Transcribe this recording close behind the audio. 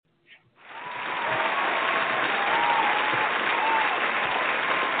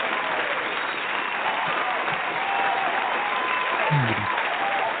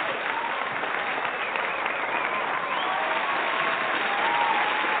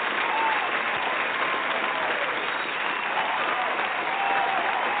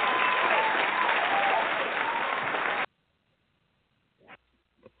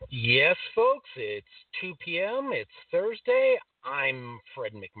It's 2 p.m. It's Thursday. I'm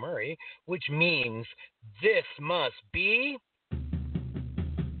Fred McMurray, which means this must be.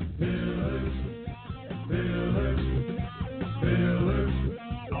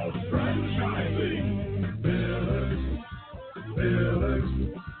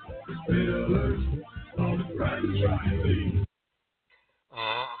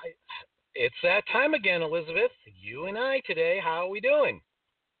 Uh, it's that time again, Elizabeth. You and I today. How are we doing?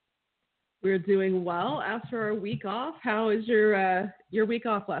 We're doing well after our week off. How was your week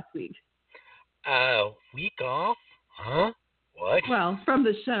off last week? Week off? Huh? What? Well, from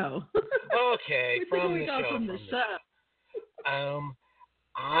the show. Okay, from the show. From the show.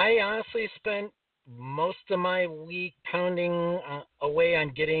 I honestly spent most of my week pounding away on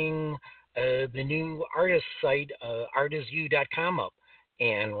getting the new artist site, artistu.com, up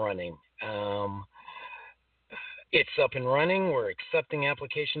and running. It's up and running. We're accepting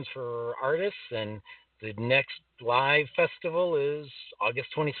applications for artists, and the next live festival is August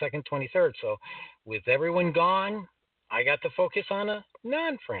 22nd, 23rd. So with everyone gone, I got to focus on a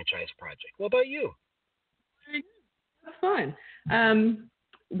non-franchise project. What about you? That's fun.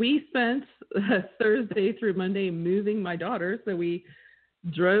 We spent Thursday through Monday moving my daughter. So we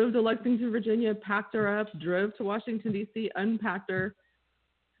drove to Lexington, Virginia, packed her up, drove to Washington, D.C., unpacked her,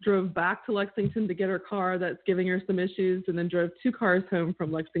 drove back to Lexington to get her car that's giving her some issues, and then drove 2 cars home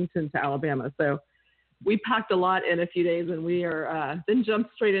from Lexington to Alabama. So we packed a lot in a few days, and we are then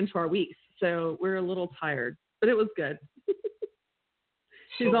jumped straight into our weeks. So we're a little tired, but it was good.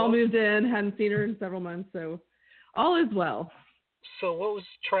 She's all moved in, hadn't seen her in several months, so all is well. So what was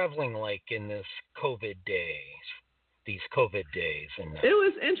traveling like in these COVID days? And it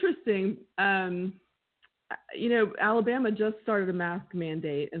was interesting. Alabama just started a mask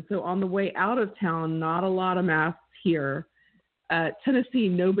mandate, and so on the way out of town, not a lot of masks here. Tennessee,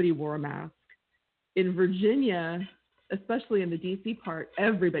 nobody wore a mask. In Virginia, especially in the D.C. part,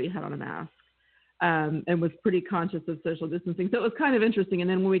 everybody had on a mask and was pretty conscious of social distancing. So it was kind of interesting. And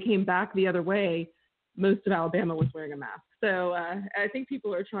then when we came back the other way, most of Alabama was wearing a mask. So I think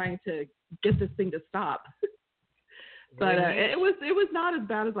people are trying to get this thing to stop. But it was not as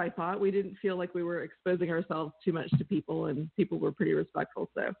bad as I thought. We didn't feel like we were exposing ourselves too much to people, and people were pretty respectful.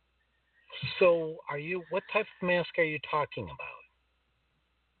 So what type of mask are you talking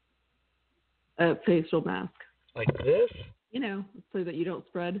about? A facial mask. Like this? So that you don't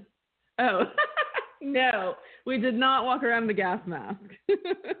spread. Oh, no. We did not walk around in a gas mask.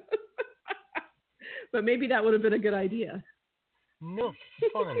 But maybe that would have been a good idea. No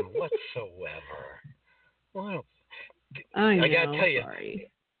fun whatsoever. Well, I gotta tell you,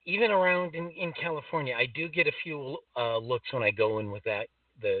 sorry. Even around in California, I do get a few looks when I go in with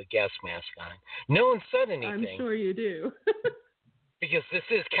the gas mask on. No one said anything. I'm sure you do. Because this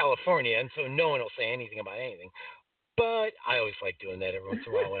is California, and so no one will say anything about anything. But I always like doing that every once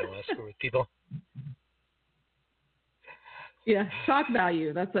in a while when I want to screw with people. Yeah, shock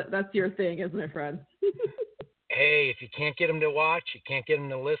value. That's your thing, isn't it, Fred? Hey, if you can't get them to watch, you can't get them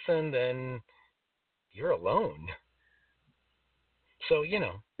to listen, then you're alone. So,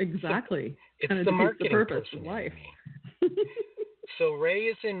 Exactly. It's kind of the marketing purpose person of life. So Ray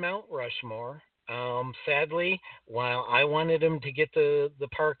is in Mount Rushmore. Sadly, while I wanted him to get the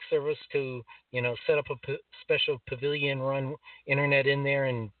Park Service to, set up a special pavilion, run internet in there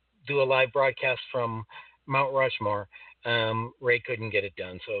and do a live broadcast from Mount Rushmore, Ray couldn't get it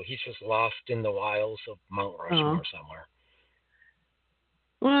done. So he's just lost in the wilds of Mount Rushmore somewhere.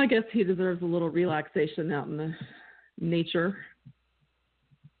 Well, I guess he deserves a little relaxation out in the nature.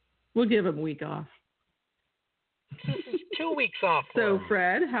 We'll give him a week off. 2 weeks off. So,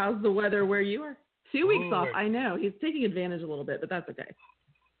 Fred, how's the weather where you are? 2 weeks off. I know. He's taking advantage a little bit, but that's okay.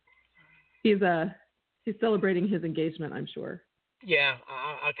 He's celebrating his engagement, I'm sure. Yeah,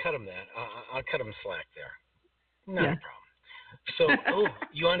 I'll cut him that. I'll cut him slack there. Not a problem. So,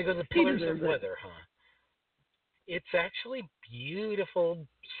 you want to go to the pillars of weather, huh? It's actually beautiful.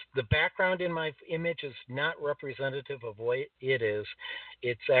 The background in my image is not representative of what it is.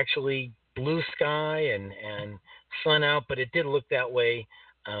 It's actually blue sky and sun out, but it did look that way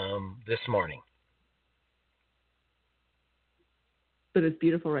this morning. But it's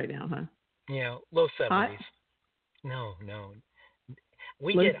beautiful right now, huh? Yeah, low 70s. Hot? No.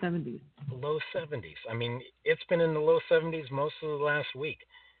 Low 70s. Low 70s. I mean, it's been in the low 70s most of the last week.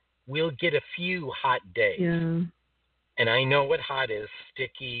 We'll get a few hot days. Yeah. And I know what hot is.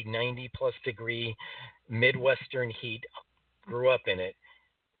 Sticky, 90-plus degree, Midwestern heat. Grew up in it.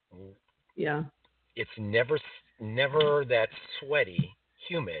 Yeah. It's never that sweaty,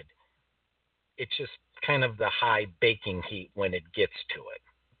 humid. It's just kind of the high baking heat when it gets to it.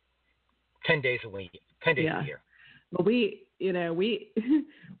 10 days a week, 10 days a year. Well, we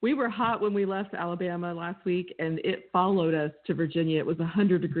were hot when we left Alabama last week, and it followed us to Virginia. It was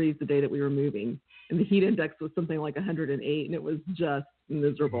 100 degrees the day that we were moving, and the heat index was something like 108, and it was just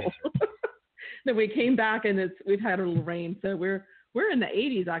miserable. Then we came back, and we've had a little rain, so we're in the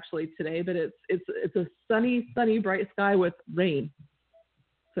 80s actually today, but it's a sunny, bright sky with rain.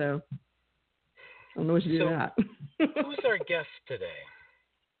 So I don't know what you do with that. Who's our guest today?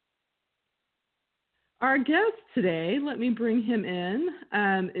 Our guest today, let me bring him in,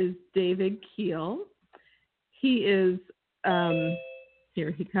 is David Keel. He is,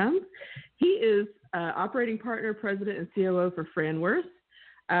 here he comes. He is operating partner, president, and COO for Franworth.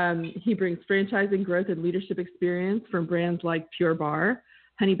 He brings franchising, growth, and leadership experience from brands like Pure Barre,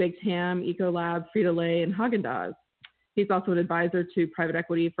 Honey Baked Ham, Ecolab, Frito-Lay, and Haagen-Dazs. He's also an advisor to private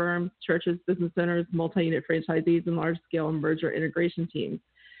equity firms, churches, business owners, multi-unit franchisees, and large-scale merger integration teams.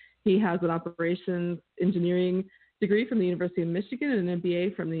 He has an operations engineering degree from the University of Michigan and an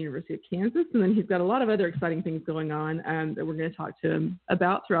MBA from the University of Kansas. And then he's got a lot of other exciting things going on that we're going to talk to him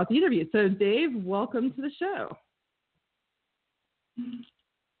about throughout the interview. So, Dave, welcome to the show.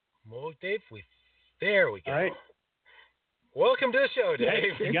 Well, Dave, there we go. All right. Welcome to the show,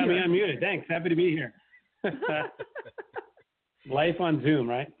 Dave. You got me unmuted. Thanks. Happy to be here. Life on Zoom,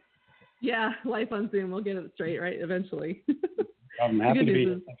 right? Yeah, life on Zoom. We'll get it straight, right, eventually. I'm happy to be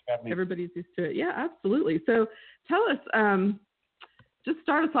here. Thanks for having me. Everybody's used to it. Yeah, absolutely. So tell us, just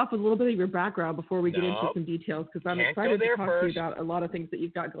start us off with a little bit of your background before we get into some details, because I'm excited to talk to you about a lot of things that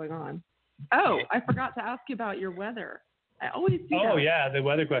you've got going on. Oh, I forgot to ask you about your weather. I always do that. Oh, yeah, the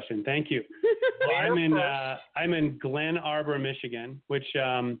weather question. Thank you. Well, I'm in Glen Arbor, Michigan, which,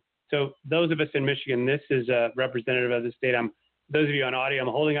 so those of us in Michigan, this is a representative of the state. Those of you on audio, I'm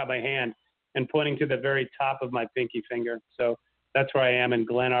holding out my hand and pointing to the very top of my pinky finger. So that's where I am in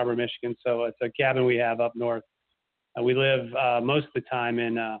Glen Arbor, Michigan. So it's a cabin we have up north. We live most of the time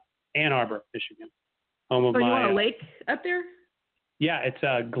in Ann Arbor, Michigan, home of you want a lake up there? Yeah, it's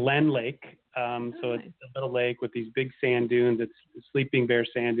Glen Lake. So it's a little lake with these big sand dunes. It's Sleeping Bear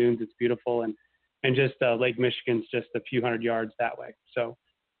sand dunes. It's beautiful. And just Lake Michigan's just a few hundred yards that way. So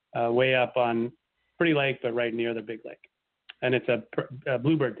way up on pretty lake, but right near the big lake. And it's a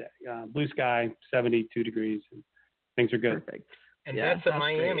bluebird day, blue sky, 72 degrees. And things are good. Perfect. And that's a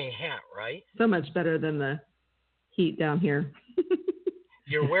Miami hat, right? So much better than the heat down here.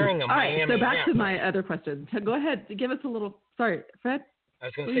 You're wearing a Miami hat. All right, so back to my right? other question. Go ahead. Give us a little. Sorry, Fred? I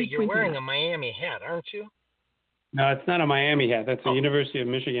was going to say, you're wearing a Miami hat, aren't you? No, it's not a Miami hat. That's a University of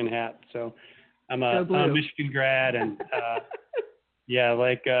Michigan hat. So I'm a Michigan grad and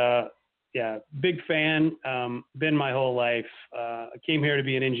big fan. Been my whole life. I came here to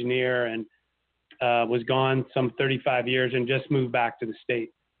be an engineer and was gone some 35 years and just moved back to the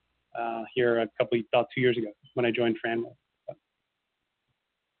state here about 2 years ago when I joined Franworth.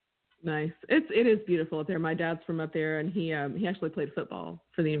 Nice. It is beautiful up there. My dad's from up there, and he actually played football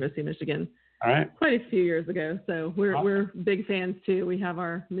for the University of Michigan. All right. Quite a few years ago. So we're big fans too. We have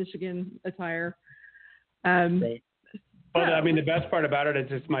our Michigan attire. Great. Well, I mean, the best part about it is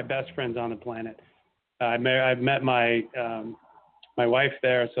it's my best friends on the planet. I've met my wife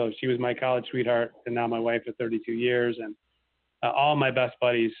there, so she was my college sweetheart, and now my wife for 32 years. And all my best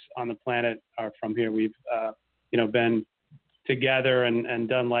buddies on the planet are from here. We've been together and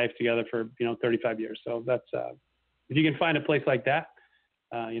done life together for 35 years. So that's if you can find a place like that,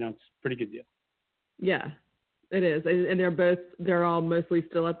 it's a pretty good deal. Yeah, it is. And they're all mostly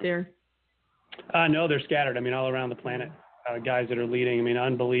still up there. No, they're scattered. I mean, all around the planet. Guys that are leading. I mean,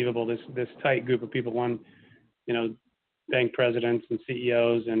 unbelievable. This tight group of people. One, bank presidents and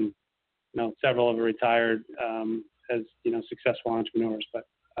CEOs, and several have retired as successful entrepreneurs. But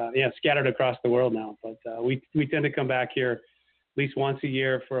scattered across the world now. But we tend to come back here at least once a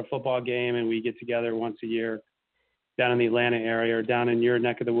year for a football game, and we get together once a year down in the Atlanta area or down in your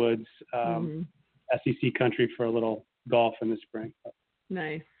neck of the woods, SEC country, for a little golf in the spring.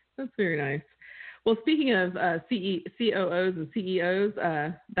 Nice. That's very nice. Well, speaking of COOs and CEOs,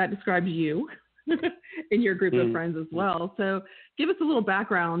 that describes you and your group of friends as well. So give us a little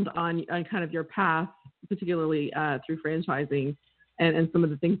background on kind of your path, particularly through franchising and some of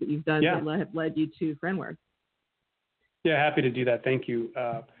the things that you've done that have led you to Franworth. Yeah, happy to do that. Thank you.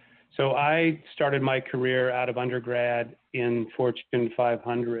 So I started my career out of undergrad in Fortune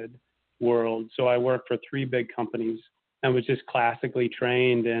 500 world. So I worked for 3 big companies and was just classically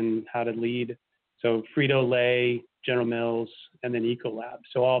trained in how to lead. So Frito-Lay, General Mills, and then Ecolab.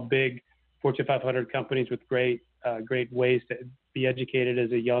 So all big Fortune 500 companies with great ways to be educated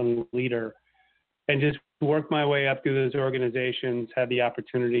as a young leader, and just work my way up through those organizations. Had the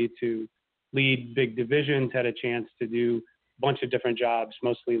opportunity to lead big divisions, had a chance to do a bunch of different jobs,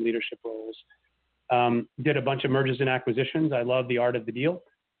 mostly leadership roles. Did a bunch of mergers and acquisitions. I love the art of the deal,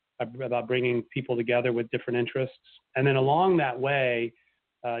 about bringing people together with different interests. And then along that way,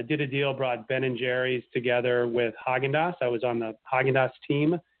 did a deal, brought Ben & Jerry's together with Häagen-Dazs. I was on the Häagen-Dazs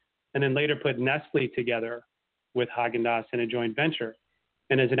team, and then later put Nestle together with Häagen-Dazs in a joint venture.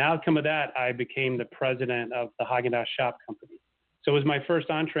 And as an outcome of that, I became the president of the Häagen-Dazs shop company. So it was my first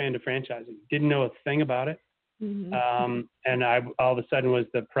entree into franchising. Didn't know a thing about it. Mm-hmm. And I all of a sudden was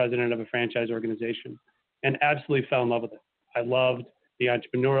the president of a franchise organization and absolutely fell in love with it. I loved the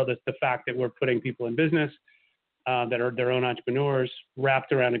entrepreneurial, the fact that we're putting people in business that are their own entrepreneurs,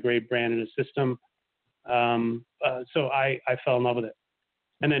 wrapped around a great brand and a system. So I fell in love with it.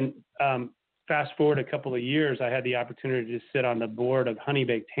 And then fast forward a couple of years, I had the opportunity to sit on the board of Honey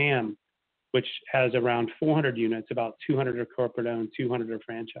Baked Ham, which has around 400 units, about 200 are corporate owned, 200 are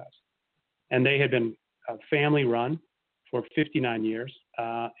franchise. And they had been family run for 59 years,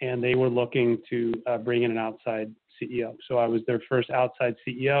 and they were looking to bring in an outside CEO. So I was their first outside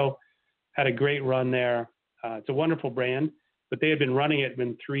CEO, had a great run there. It's a wonderful brand, but they had been running it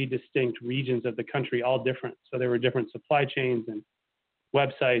in 3 distinct regions of the country, all different. So there were different supply chains and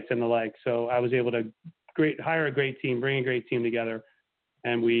websites and the like. So I was able to hire a great team, bring a great team together,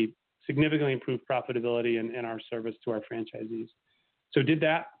 and we significantly improved profitability and our service to our franchisees. So did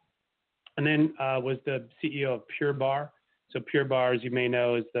that, and then was the CEO of Pure Barre. So Pure Barre, as you may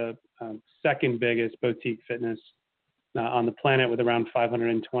know, is the second biggest boutique fitness on the planet with around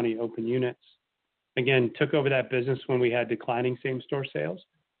 520 open units. Again, took over that business when we had declining same-store sales.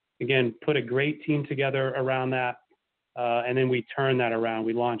 Again, put a great team together around that, and then we turned that around.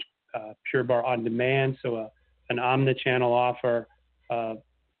 We launched Pure Barre On Demand, so an omni-channel offer,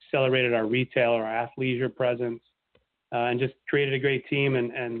 accelerated our retail, our athleisure presence, and just created a great team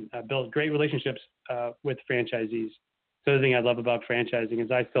and built great relationships with franchisees. So the thing I love about franchising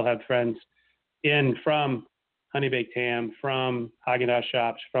is I still have friends from Honey Baked Ham, from Häagen-Dazs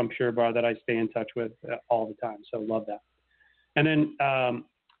shops, from Pure Barre that I stay in touch with all the time. So love that. And then,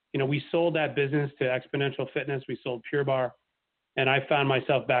 we sold that business to Exponential Fitness. We sold Pure Barre, and I found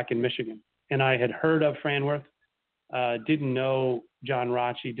myself back in Michigan. And I had heard of Franworth, didn't know John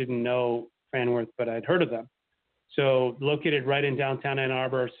Rotche, didn't know Franworth, but I'd heard of them. So located right in downtown Ann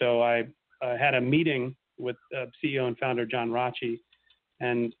Arbor. So I had a meeting with CEO and founder John Rotche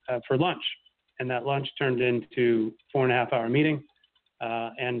and for lunch. And that lunch turned into a 4.5-hour meeting.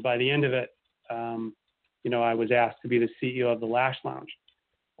 And by the end of it, I was asked to be the CEO of the Lash Lounge.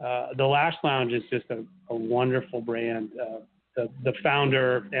 The Lash Lounge is just a wonderful brand. The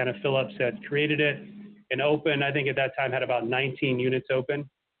founder, Anna Phillips, had created it and opened, I think at that time had about 19 units open,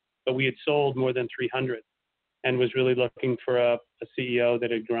 but we had sold more than 300 and was really looking for a CEO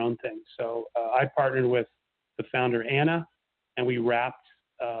that had grown things. So I partnered with the founder, Anna, and we wrapped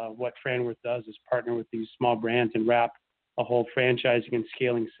what Franworth does is partner with these small brands and wrap a whole franchising and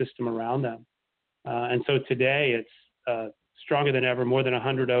scaling system around them. And so today it's stronger than ever, more than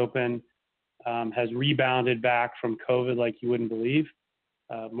 100 open, has rebounded back from COVID like you wouldn't believe.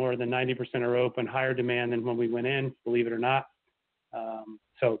 More than 90% are open, higher demand than when we went in, believe it or not.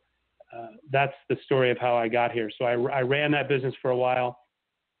 So that's the story of how I got here. So I ran that business for a while.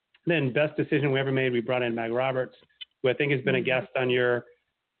 Then best decision we ever made, we brought in Meg Roberts, who I think has been a guest on your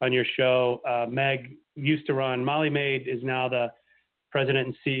show. Meg used to run Molly Maid, is now the president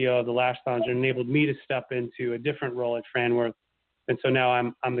and CEO of the Lash Lounge, and enabled me to step into a different role at Franworth. And so now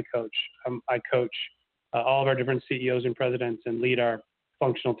I'm the coach. I coach all of our different CEOs and presidents and lead our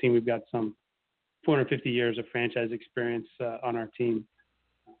functional team. We've got some 450 years of franchise experience on our team.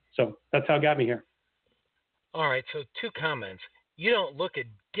 So that's how it got me here. All right. So 2 comments. You don't look a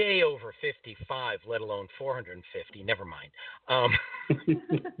day over 55, let alone 450. Never mind.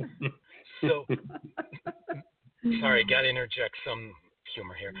 So, sorry, got to interject some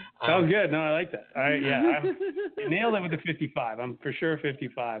humor here. Oh, good. No, I like that. I nailed it with the 55. I'm for sure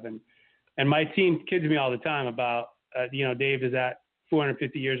 55. And my team kids me all the time about, Dave, does that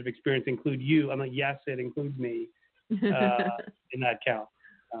 450 years of experience include you? I'm like, yes, it includes me in that count,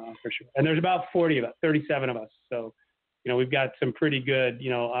 for sure. And there's about 40 of us, 37 of us. So, we've got some pretty good,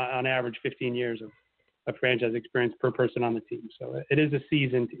 on average 15 years of franchise experience per person on the team. So it is a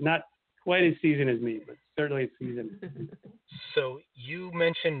seasoned, not quite as seasoned as me, but certainly a seasoned. So you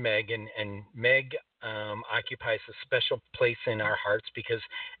mentioned Meg, and Meg occupies a special place in our hearts because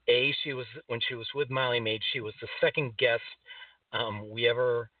when she was with Molly Maid, she was the second guest we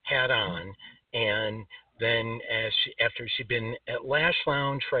ever had on, and then after she'd been at Lash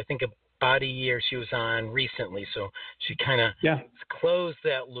Lounge for I think about a year. She was on recently, so she kind of closed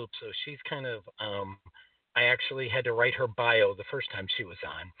that loop. So she's kind of I actually had to write her bio the first time she was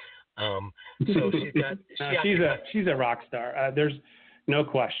on. So she's got she's a rock star. There's no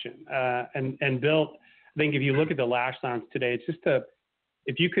question. And built, I think if you look at the lash salons today, it's just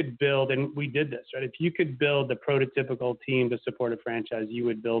if you could build, and we did this, right? If you could build the prototypical team to support a franchise, you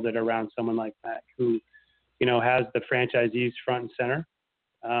would build it around someone like that who, has the franchisees front and center.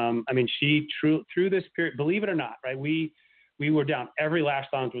 I mean, she through this period, believe it or not, right? We were down. Every lash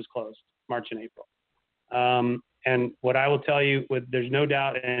salon was closed March and April. And what I will tell you, there's no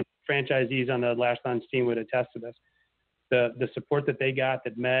doubt, and franchisees on the lash salons team would attest to this, the support that they got,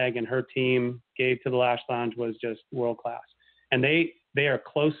 that Meg and her team gave to the lash salons was just world class. And they are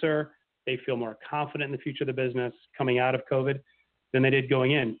closer. They feel more confident in the future of the business coming out of COVID than they did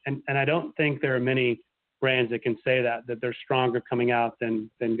going in. And I don't think there are many brands that can say that they're stronger coming out than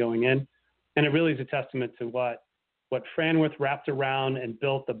going in. And it really is a testament to what Franworth wrapped around and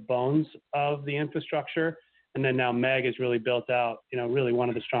built the bones of the infrastructure. And then now Meg has really built out, really one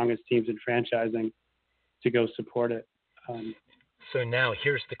of the strongest teams in franchising to go support it. So now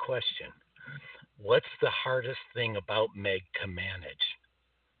here's the question. What's the hardest thing about Meg to manage?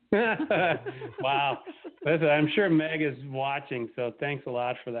 Wow. Listen, I'm sure Meg is watching, so thanks a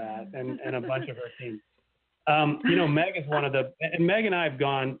lot for that, and a bunch of her team. Meg is and Meg and I have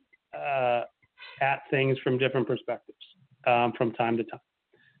gone at things from different perspectives from time to time.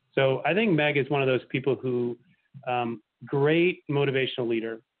 So I think Meg is one of those people who, great motivational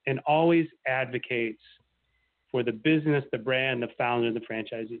leader, and always advocates for the business, the brand, the founder, the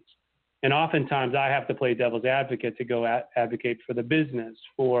franchisees. And oftentimes I have to play devil's advocate to go advocate for the business,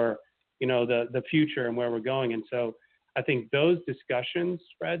 for, the future and where we're going. And so I think those discussions,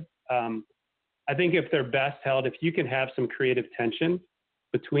 Fred, I think if they're best held, if you can have some creative tension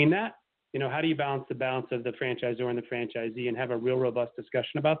between that, how do you balance the balance of the franchisor and the franchisee and have a real robust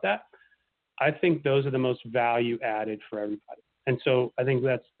discussion about that? I think those are the most value added for everybody. And so I think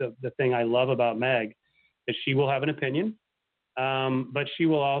that's the thing I love about Meg, is she will have an opinion. But she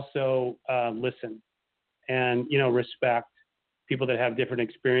will also listen and, respect people that have different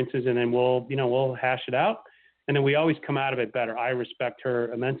experiences, and then we'll hash it out. And then we always come out of it better. I respect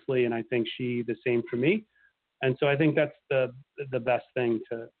her immensely, and I think she the same for me. And so I think that's the best thing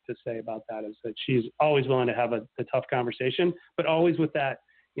to say about that, is that she's always willing to have the tough conversation, but always with that,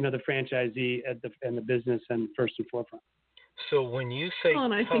 the franchisee and the business and first and forefront. So when you say,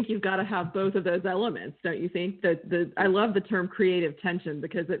 and I think you've got to have both of those elements, don't you think? I love the term creative tension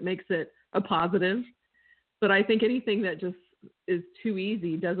because it makes it a positive, but I think anything that just is too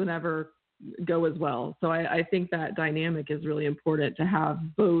easy doesn't ever go as well. So I think that dynamic is really important, to have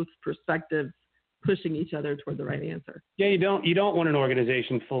both perspectives pushing each other toward the right answer. Yeah, you don't want an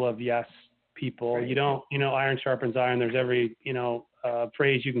organization full of yes people. Right. You don't, iron sharpens iron. There's every,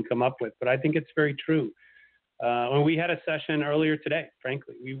 phrase you can come up with, but I think it's very true. When we had a session earlier today,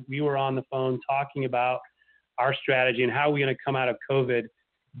 frankly, we were on the phone talking about our strategy and how we're going to come out of COVID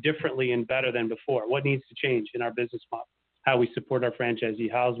differently and better than before. What needs to change in our business model? How we support our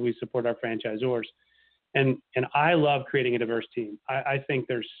franchisee? How we support our franchisors? And I love creating a diverse team. I think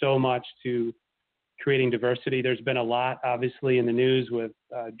there's so much to creating diversity. There's been a lot, obviously, in the news with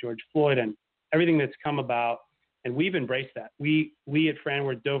George Floyd and everything that's come about, and we've embraced that. We at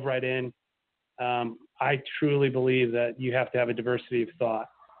Franworth dove right in. I truly believe that you have to have a diversity of thought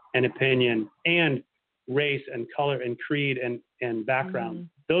and opinion and race and color and creed and background. Mm-hmm.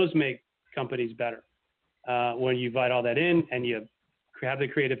 Those make companies better when you invite all that in and you have the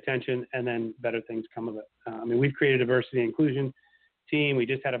creative tension, and then better things come of it. We've created a diversity and inclusion team. We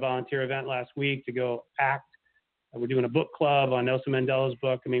just had a volunteer event last week to go act. We're doing a book club on Nelson Mandela's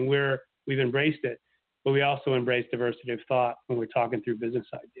book. We've embraced it, but we also embrace diversity of thought when we're talking through business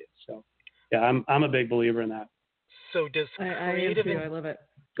ideas. So yeah, I'm a big believer in that. So does creative I love it.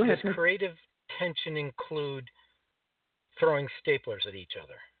 Go ahead. Does creative tension include throwing staplers at each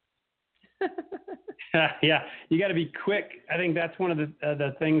other? Yeah, you got to be quick. I think that's one of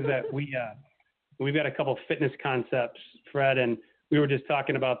the things that we've got a couple of fitness concepts, Fred, and we were just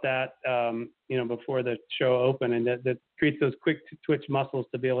talking about that, before the show opened, and that creates those quick twitch muscles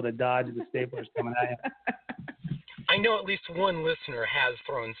to be able to dodge the staplers coming at you. I know at least one listener has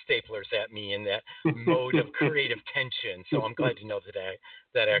thrown staplers at me in that mode of creative tension, so I'm glad to know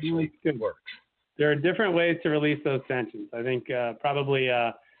that actually works. There are different ways to release those tensions. I think probably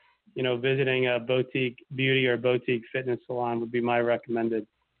visiting a boutique beauty or boutique fitness salon would be my recommended,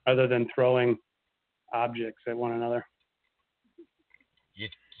 other than throwing objects at one another.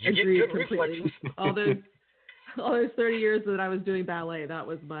 You get good reflexes. all those 30 years that I was doing ballet, that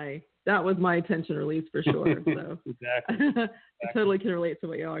was my that was my tension release for sure. So Exactly. I totally can relate to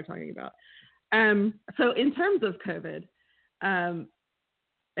what y'all are talking about. So in terms of COVID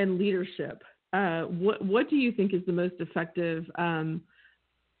and leadership, what do you think is the most effective?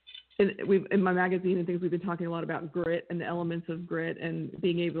 In my magazine and things, we've been talking a lot about grit and the elements of grit and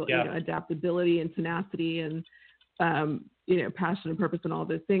being able, adaptability and tenacity and, passion and purpose and all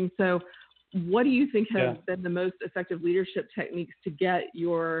those things. So what do you think have been the most effective leadership techniques to get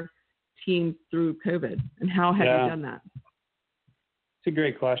your team through COVID, and how have you done that? It's a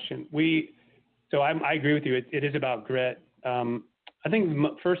great question. I agree with you. It is about grit. I think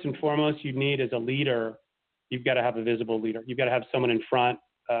first and foremost, you need as a leader, you've got to have a visible leader. You've got to have someone in front.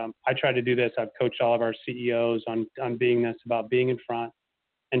 I try to do this. I've coached all of our CEOs on being this, about being in front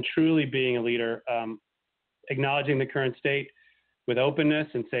and truly being a leader, acknowledging the current state with openness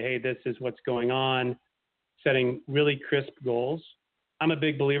and say, hey, this is what's going on, setting really crisp goals. I'm a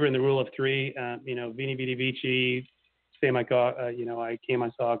big believer in the rule of three, veni, vidi, vici, I came,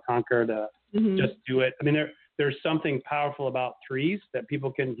 I saw, conquered, just do it. I mean, there's something powerful about threes that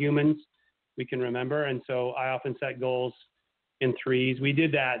we can remember. And so I often set goals in threes. We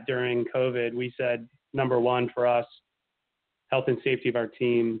did that during COVID. We said, number one for us, health and safety of our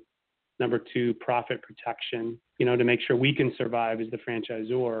team. Number two, profit protection, to make sure we can survive as the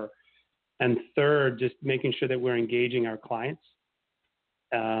franchisor. And third, just making sure that we're engaging our clients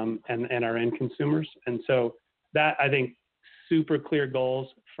and our end consumers. And so that, I think, super clear goals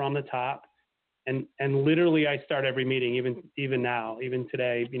from the top. And literally I start every meeting, even now, even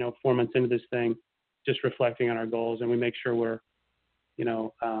today, 4 months into this thing, just reflecting on our goals, and we make sure we're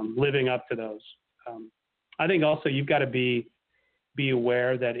living up to those. I think also you've got to be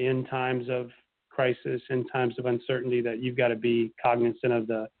aware that in times of crisis, in times of uncertainty, that you've got to be cognizant of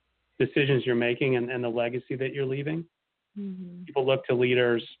the decisions you're making and the legacy that you're leaving. Mm-hmm. People look to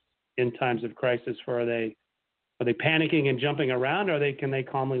leaders in times of crisis for, are they panicking and jumping around, or can they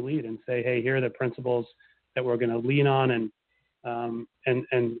calmly lead and say, hey, here are the principles that we're going to lean on, and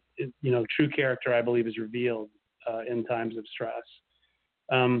true character, I believe, is revealed in times of stress.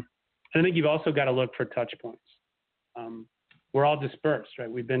 I think you've also got to look for touch points. We're all dispersed, right?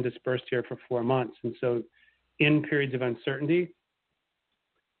 We've been dispersed here for 4 months. And so in periods of uncertainty,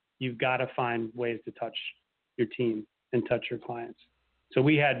 you've got to find ways to touch your team and touch your clients. So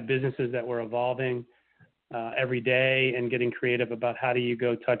we had businesses that were evolving every day and getting creative about how do you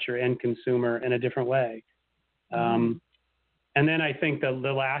go touch your end consumer in a different way. And then I think the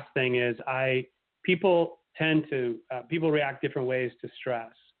last thing is people react different ways to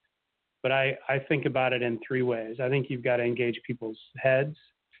stress. But I think about it in three ways. I think you've got to engage people's heads.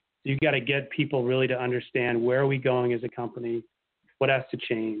 You've got to get people really to understand, where are we going as a company? What has to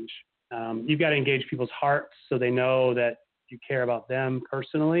change? You've got to engage people's hearts so they know that you care about them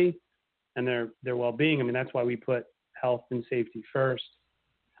personally and their well-being. I mean, that's why we put health and safety first.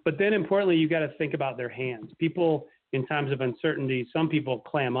 But then importantly, you've got to think about their hands. People in times of uncertainty, some people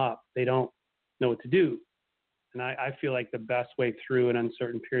clam up. They don't know what to do. And I feel like the best way through an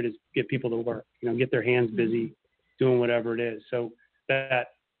uncertain period is get people to work, get their hands busy doing whatever it is. So that,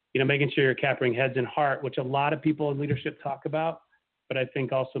 making sure you're capturing heads and heart, which a lot of people in leadership talk about, but I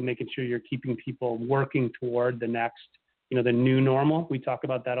think also making sure you're keeping people working toward the next, the new normal. We talk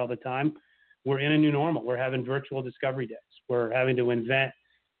about that all the time. We're in a new normal. We're having virtual discovery days. We're having to invent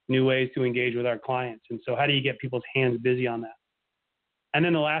new ways to engage with our clients. And so how do you get people's hands busy on that? And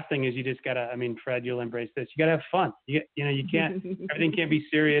then the last thing is you just got to, Fred, you'll embrace this. You got to have fun. You can't, everything can't be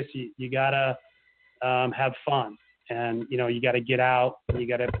serious. You got to have fun. And, you got to get out, you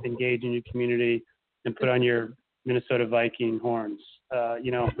got to engage in your community and put on your Minnesota Viking horns, but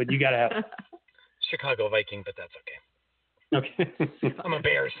you got to have Chicago Viking, but that's okay. Okay. I'm a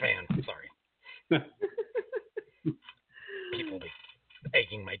Bears fan. Sorry. People will be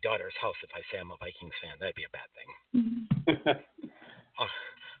egging my daughter's house if I say I'm a Vikings fan. That'd be a bad thing.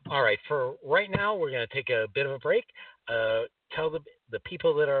 All right. For right now, we're going to take a bit of a break. Tell the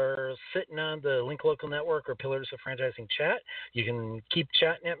people that are sitting on the Link Local Network or Pillars of Franchising chat, you can keep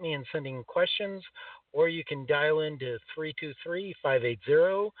chatting at me and sending questions, or you can dial into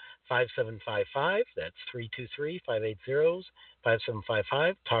 323-580-5755. That's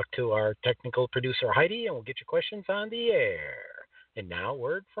 323-580-5755. Talk to our technical producer, Heidi, and we'll get your questions on the air. And now,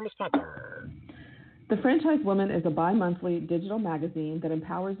 word from a sponsor. The Franchise Woman is a bi-monthly digital magazine that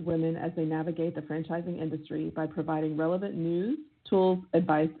empowers women as they navigate the franchising industry by providing relevant news, tools,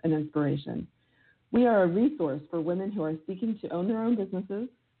 advice, and inspiration. We are a resource for women who are seeking to own their own businesses,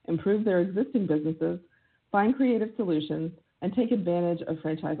 improve their existing businesses, find creative solutions, and take advantage of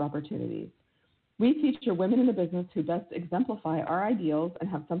franchise opportunities. We feature women in the business who best exemplify our ideals and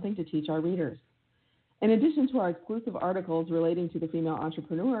have something to teach our readers. In addition to our exclusive articles relating to the female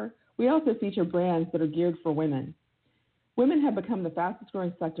entrepreneur, we also feature brands that are geared for women. Women have become the fastest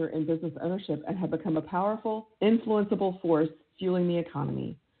growing sector in business ownership and have become a powerful, influenceable force fueling the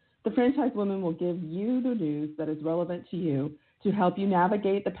economy. The Franchise Woman will give you the news that is relevant to you to help you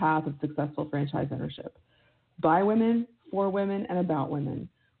navigate the path of successful franchise ownership. By women, for women, and about women.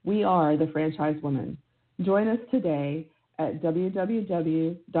 We are the Franchise Woman. Join us today at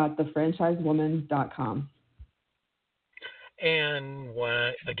www.thefranchisewoman.com. And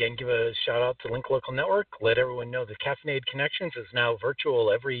again, give a shout out to Link Local Network. Let everyone know that Caffeinated Connections is now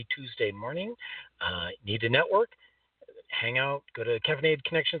virtual every Tuesday morning. Need a network? Hang out. Go to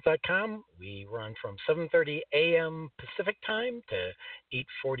caffeinatedconnections.com. We run from 7:30 a.m. Pacific time to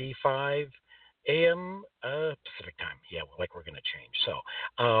 8:45 a.m. Pacific time. Yeah, like we're going to change. So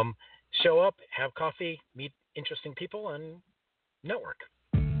show up, have coffee, meet interesting people, and network.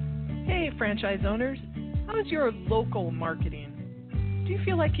 Hey, franchise owners. How is your local marketing? Do you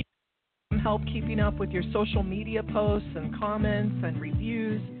feel like you need some help keeping up with your social media posts and comments and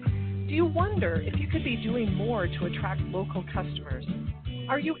reviews? Do you wonder if you could be doing more to attract local customers?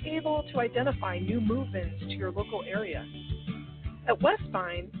 Are you able to identify new move-ins to your local area? At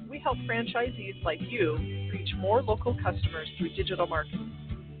Westbine, we help franchisees like you reach more local customers through digital marketing.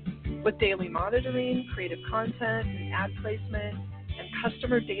 With daily monitoring, creative content, and ad placement, and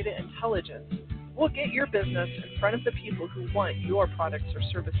customer data intelligence, we'll get your business in front of the people who want your products or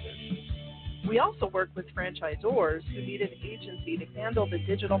services. We also work with franchisors who need an agency to handle the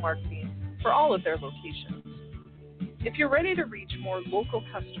digital marketing for all of their locations. If you're ready to reach more local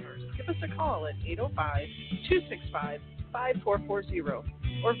customers, give us a call at 805-265-5440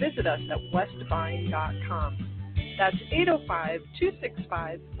 or visit us at westbine.com. That's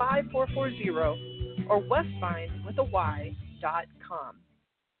 805-265-5440 or westbine.com.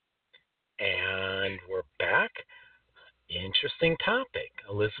 And we're back. Interesting topic.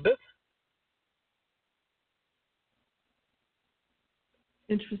 Elizabeth?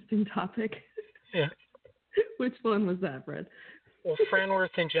 Interesting topic. Yeah. Which one was that, Fred? Well,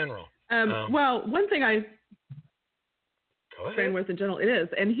 Franworth in general. Well, one thing Go ahead. Franworth in general, it is.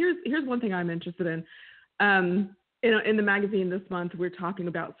 And here's one thing I'm interested in. In the magazine this month, we're talking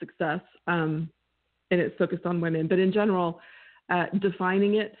about success, and it's focused on women. But in general,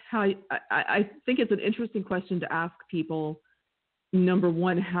 defining it, I think it's an interesting question to ask people. Number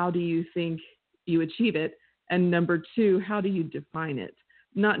one, how do you think you achieve it? And number two, how do you define it?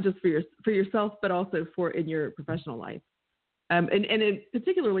 Not just for yourself, but also in your professional life. And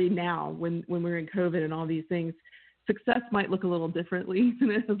particularly now, when we're in COVID and all these things, success might look a little differently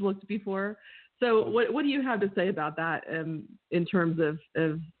than it has looked before. So what do you have to say about that in terms of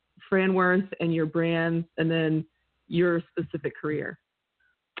Franworth and your brands and then your specific career?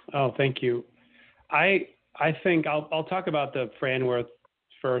 Oh, thank you. I think I'll talk about the Franworth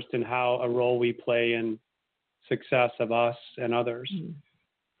first and how a role we play in success of us and others. Mm-hmm.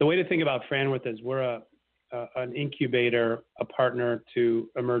 The way to think about Franworth is we're an incubator, a partner to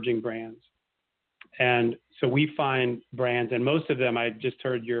emerging brands. And so we find brands, and most of them, I just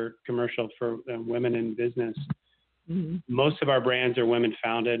heard your commercial for women in business. Mm-hmm. Most of our brands are women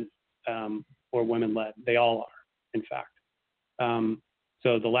founded or women led. They all are, in fact.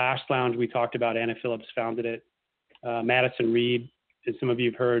 So the Lash Lounge we talked about, Anna Phillips founded it. Madison Reed, as some of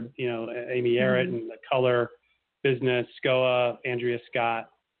you have heard, Amy Errett and the Color business, SCOA, Andrea Scott.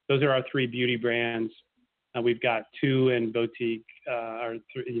 Those are our three beauty brands. We've got two in boutique,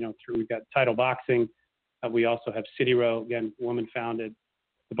 we've got Title Boxing. We also have City Row, again, woman founded.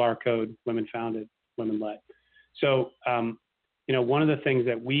 The Barcode, women founded, women led. So, one of the things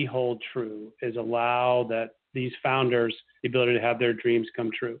that we hold true is allow that these founders the ability to have their dreams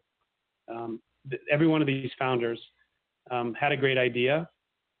come true. Every one of these founders had a great idea,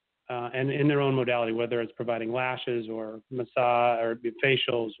 and in their own modality, whether it's providing lashes or massage or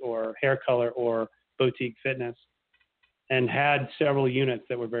facials or hair color or boutique fitness, and had several units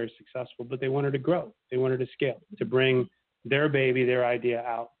that were very successful, but they wanted to grow. They wanted to scale, to bring their baby, their idea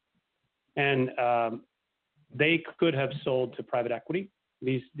out. And they could have sold to private equity.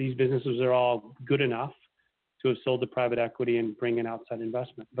 These businesses are all good enough to have sold to private equity and bring in outside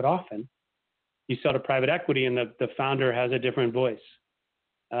investment. But often you sell to private equity and the founder has a different voice.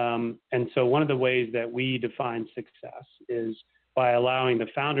 And so one of the ways that we define success is by allowing the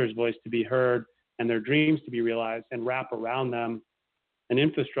founder's voice to be heard and their dreams to be realized and wrap around them an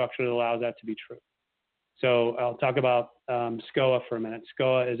infrastructure that allows that to be true. So I'll talk about SCOA for a minute.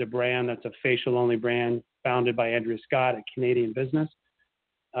 SCOA is a brand that's a facial-only brand founded by Andrea Scott, a Canadian business.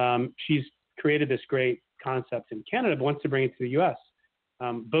 She's created this great concept in Canada, but wants to bring it to the U.S.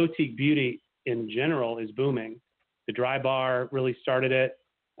 Boutique beauty in general is booming. The Drybar really started it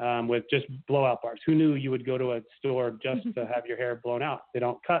with just blowout bars. Who knew you would go to a store just to have your hair blown out? They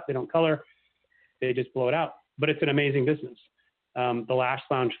don't cut, they don't color, they just blow it out. But it's an amazing business. The Lash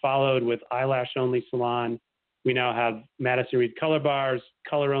Lounge followed with eyelash-only salon. We now have Madison Reed color bars,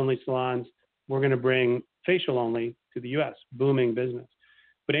 color-only salons. We're going to bring facial-only to the U.S., booming business.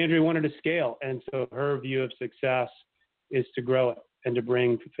 But Andrea wanted to scale, and so her view of success is to grow it and to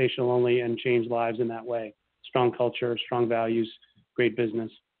bring facial-only and change lives in that way. Strong culture, strong values, great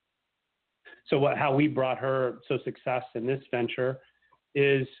business. So how we brought her success in this venture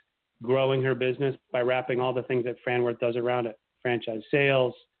is growing her business by wrapping all the things that Franworth does around it: franchise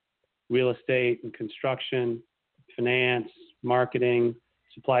sales, real estate and construction, finance, marketing,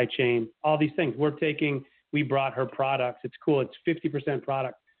 supply chain, all these things. We brought her products. It's cool. It's 50%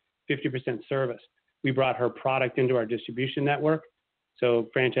 product, 50% service. We brought her product into our distribution network. So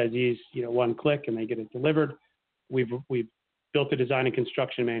franchisees, one click and they get it delivered. We've built a design and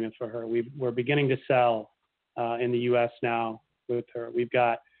construction manual for her. We're beginning to sell in the U.S. now with her. We've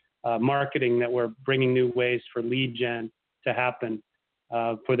got marketing that we're bringing new ways for lead gen to happen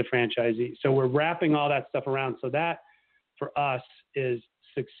for the franchisee. So we're wrapping all that stuff around. So that for us is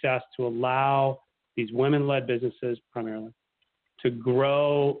success, to allow these women-led businesses primarily to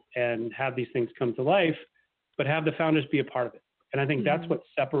grow and have these things come to life, but have the founders be a part of it. And I think that's what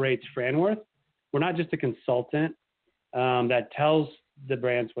separates Franworth. We're not just a consultant that tells the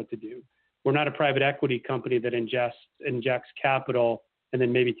brands what to do. We're not a private equity company that injects capital and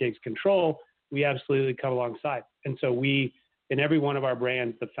then maybe takes control. We absolutely come alongside. And so in every one of our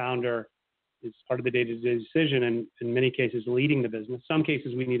brands, the founder is part of the day-to-day decision, and in many cases leading the business. Some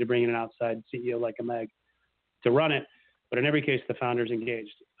cases we need to bring in an outside CEO like a Meg to run it, but in every case the founder's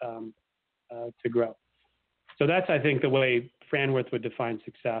engaged to grow. So that's, I think, the way Franworth would define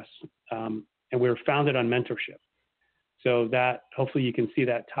success. And we're founded on mentorship. So that hopefully you can see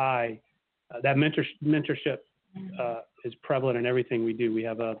that tie. That mentorship is prevalent in everything we do. We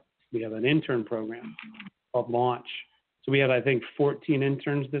have an intern program called Launch. So we have, I think, 14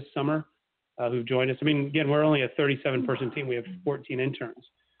 interns this summer who've joined us. I mean, again, we're only a 37-person team. We have 14 interns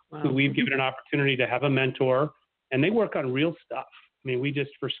who we've given an opportunity to have a mentor, and they work on real stuff. I mean,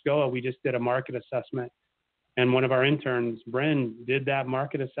 for SCOA, we just did a market assessment, and one of our interns, Bryn, did that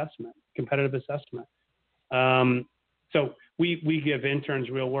market assessment, competitive assessment. So we give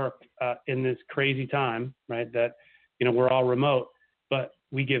interns real work in this crazy time, right? That, we're all remote, but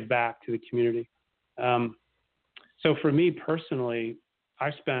we give back to the community. So for me personally,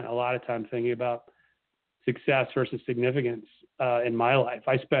 I spent a lot of time thinking about success versus significance in my life.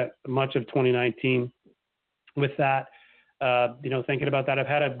 I spent much of 2019 with that, thinking about that. I've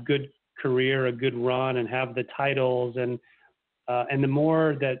had a good career, a good run, and have the titles, and the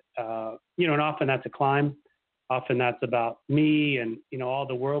more that, and often that's a climb. Often that's about me and, all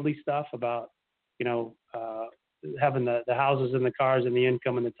the worldly stuff about, having the houses and the cars and the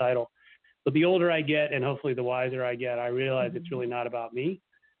income and the title. But the older I get, and hopefully the wiser I get, I realize it's really not about me.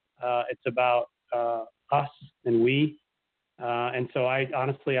 It's about us and we. And so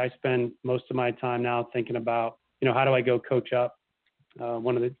I spend most of my time now thinking about, how do I go coach up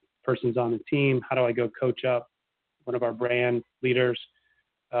one of the persons on the team? How do I go coach up one of our brand leaders?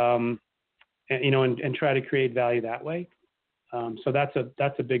 And try to create value that way. So that's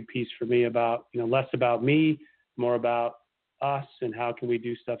a big piece for me about, less about me, more about us and how can we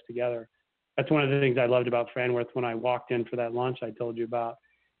do stuff together. That's one of the things I loved about Franworth when I walked in for that lunch I told you about.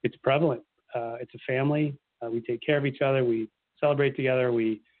 It's prevalent. It's a family. We take care of each other. We celebrate together.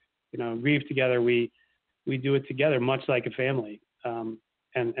 We, grieve together. We do it together, much like a family.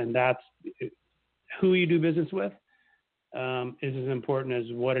 And that's who you do business with is as important as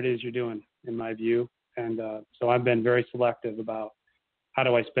what it is you're doing, in my view. And so I've been very selective about how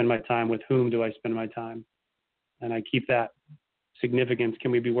do I spend my time, with whom do I spend my time, and I keep that significance.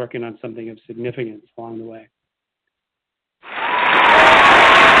 Can we be working on something of significance along the way?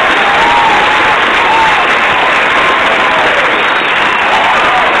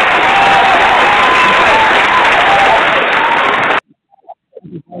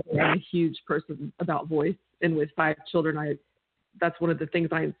 I'm a huge person about voice, and with 5 children, that's one of the things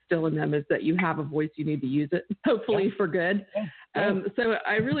I instill in them is that you have a voice, you need to use it, hopefully for good. So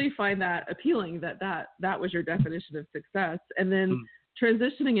I really find that appealing that was your definition of success. And then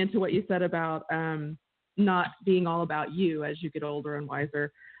transitioning into what you said about not being all about you as you get older and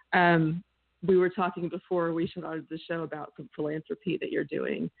wiser. We were talking before we started the show about some philanthropy that you're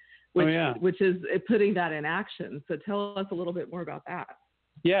doing, which is putting that in action. So tell us a little bit more about that.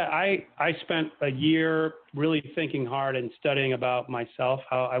 Yeah, I spent a year really thinking hard and studying about myself.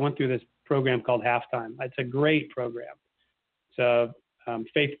 How I went through this program called Halftime. It's a great program. It's a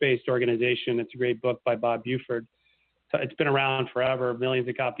faith-based organization. It's a great book by Bob Buford. It's been around forever, millions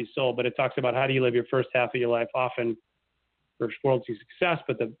of copies sold, but it talks about how do you live your first half of your life, often for worldly success,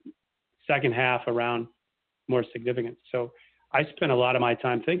 but the second half around more significance. So I spent a lot of my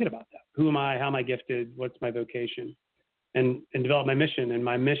time thinking about that. Who am I? How am I gifted? What's my vocation? And develop my mission. And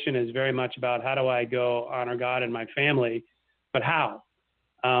my mission is very much about how do I go honor God and my family, but how?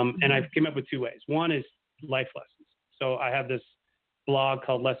 And I've came up with two ways. One is life lessons. So I have this blog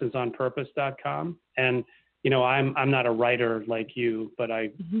called lessonsonpurpose.com. And, you know, I'm not a writer like you, but I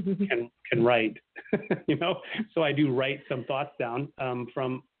can write, you know, so I do write some thoughts down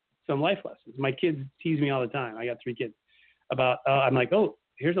from some life lessons. My kids tease me all the time. I got 3 kids about, I'm like, oh,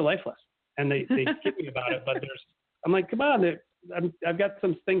 here's a life lesson. And they kid me about it, but I'm like, come on, I've got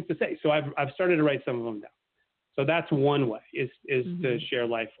some things to say. So I've started to write some of them down. So that's one way is to share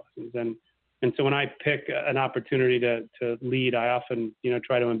life lessons. And so when I pick an opportunity to lead, I often, you know,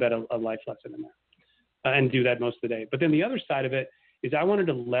 try to embed a life lesson in there and do that most of the day. But then the other side of it is I wanted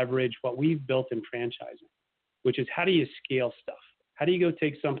to leverage what we've built in franchising, which is how do you scale stuff? How do you go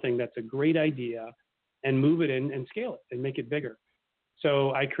take something that's a great idea and move it in and scale it and make it bigger?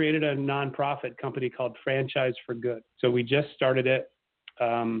 So I created a nonprofit company called Franchise for Good. So we just started it.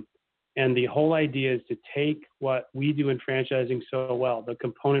 And the whole idea is to take what we do in franchising so well, the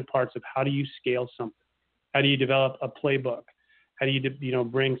component parts of how do you scale something? How do you develop a playbook? How do you,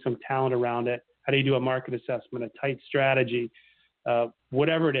 bring some talent around it? How do you do a market assessment, a tight strategy,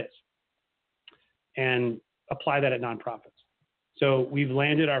 whatever it is, and apply that at nonprofits. So we've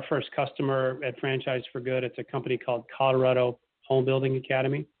landed our first customer at Franchise for Good. It's a company called Colorado Home Building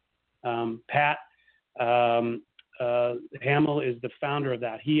Academy. Pat Hamill is the founder of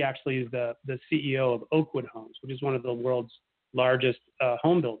that. He actually is the CEO of Oakwood Homes, which is one of the world's largest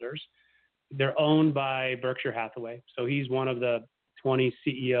home builders. They're owned by Berkshire Hathaway. So he's one of the 20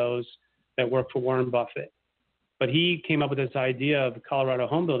 CEOs that work for Warren Buffett. But he came up with this idea of the Colorado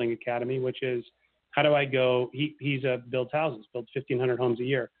Home Building Academy, which is how do I go? He's builds houses, builds 1,500 homes a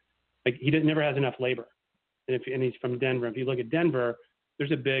year. Like never has enough labor. And he's from Denver. If you look at Denver,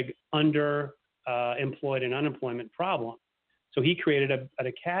 there's a big employed and unemployment problem. So he created an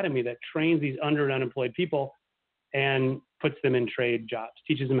academy that trains these under and unemployed people and puts them in trade jobs,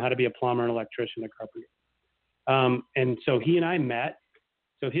 teaches them how to be a plumber, an electrician, a carpenter. And so he and I met.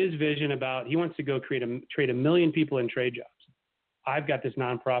 So his vision he wants to go train 1 million people in trade jobs. I've got this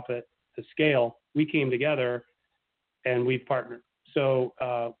nonprofit to scale. We came together and we've partnered. So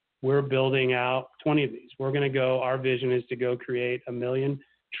we're building out 20 of these. We're going to our vision is to go create 1 million,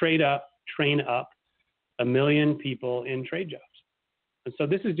 train up 1 million people in trade jobs. And so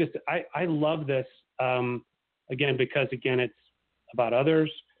this is just, I love this, because it's about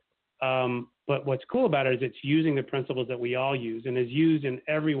others. But what's cool about it is it's using the principles that we all use and is used in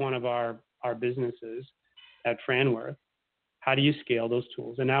every one of our businesses at Franworth. How do you scale those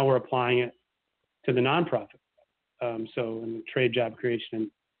tools? And now we're applying it to the nonprofit. So in the trade job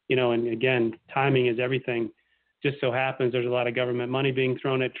creation, and again, timing is everything. Just so happens there's a lot of government money being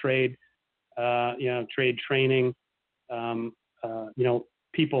thrown at trade, trade training. People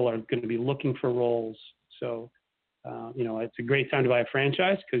are going to be looking for roles. So, it's a great time to buy a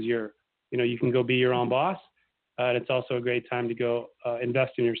franchise because you can go be your own boss. And it's also a great time to go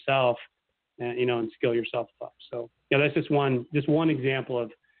invest in yourself and skill yourself up. So, that's just one example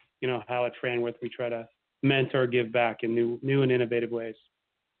of, how at Franworth we try to mentor, give back in new and innovative ways.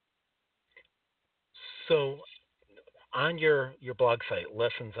 So on your blog site,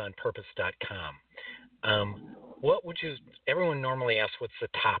 lessonsonpurpose.com, everyone normally asks what's the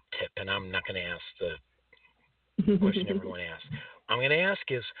top tip, and I'm not going to ask the question everyone asks. I'm going to ask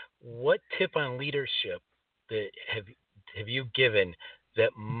is what tip on leadership that have you given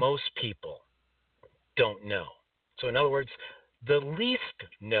that most people don't know? So in other words, the least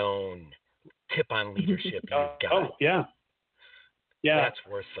known tip on leadership you've got. Oh, yeah. Yeah. That's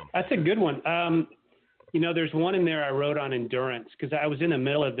worth something. That's a good one. There's one in there I wrote on endurance because I was in the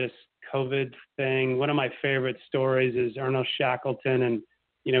middle of this COVID thing. One of my favorite stories is Ernest Shackleton, and,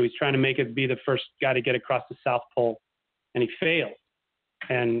 he's trying to be the first guy to get across the South Pole, and he failed.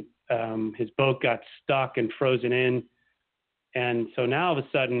 And his boat got stuck and frozen in. And so now all of a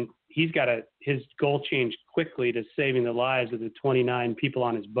sudden he's got his goal changed quickly to saving the lives of the 29 people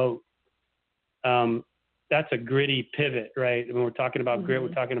on his boat. That's a gritty pivot, right? When we're talking about grit,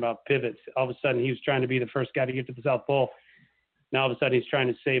 we're talking about pivots. All of a sudden he was trying to be the first guy to get to the South Pole. Now all of a sudden he's trying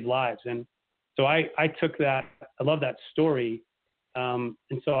to save lives. And so I took that. I love that story. And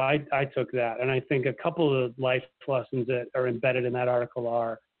so I took that. And I think a couple of life lessons that are embedded in that article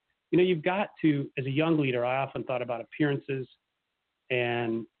are, you've got to, as a young leader, I often thought about appearances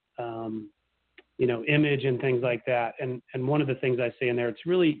and, image and things like that. And one of the things I say in there, it's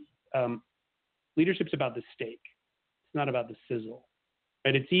really, leadership's about the steak. It's not about the sizzle,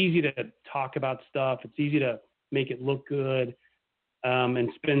 right? It's easy to talk about stuff. It's easy to make it look good, and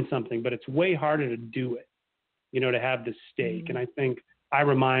spin something, but it's way harder to do it, to have the steak. And I think I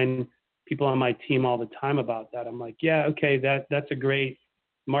remind people on my team all the time about that. I'm like, yeah, okay, that's a great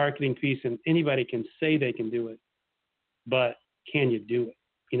marketing piece, and anybody can say they can do it, but can you do it?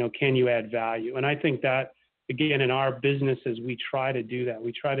 Can you add value? And I think that, again, in our businesses, we try to do that.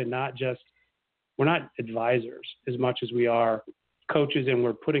 We try to we're not advisors as much as we are coaches, and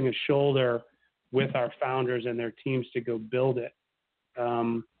we're putting a shoulder with our founders and their teams to go build it.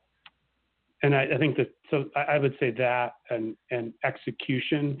 And I think so I would say that and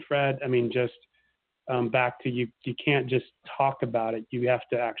execution, Fred. I mean, just back to you can't just talk about it. You have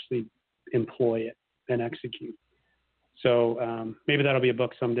to actually employ it and execute. So maybe that'll be a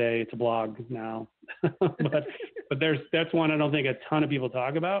book someday. It's a blog now, but that's one I don't think a ton of people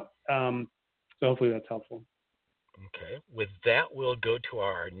talk about. So hopefully that's helpful. Okay. With that, we'll go to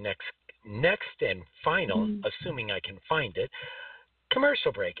our next and final, assuming I can find it,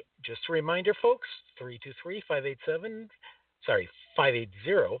 commercial break. Just a reminder, folks, 323-580-5755.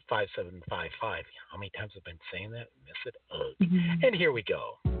 How many times have I been saying that? Miss it? Ugh. And here we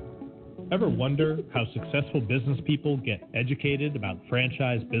go. Ever wonder how successful business people get educated about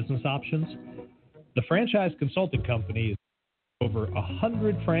franchise business options? The Franchise Consulting Company is over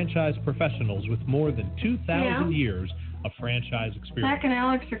 100 franchise professionals with more than 2,000 years of franchise experience. Zach and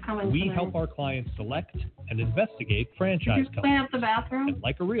Alex are coming. We help our clients select and investigate franchise companies. Clean up the bathroom. And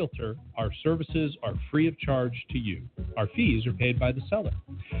like a realtor, our services are free of charge to you. Our fees are paid by the seller.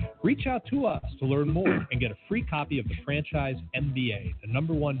 Reach out to us to learn more and get a free copy of the Franchise MBA, the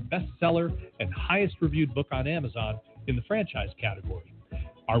 #1 bestseller and highest reviewed book on Amazon in the franchise category.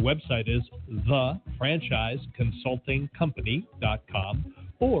 Our website is thefranchiseconsultingcompany.com,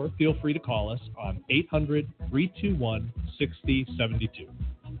 or feel free to call us on 800-321-6072.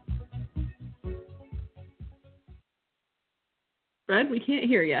 Fred, we can't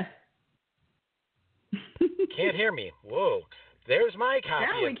hear you. Can't hear me. Whoa. There's my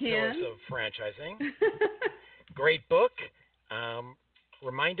copy of can. Doors of Franchising. Great book.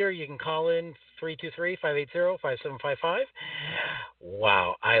 Reminder, you can call in 323-580-5755.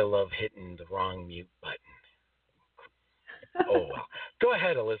 Wow, I love hitting the wrong mute button. Oh, well. Go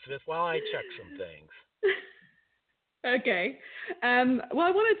ahead, Elizabeth, while I check some things. Okay. Well,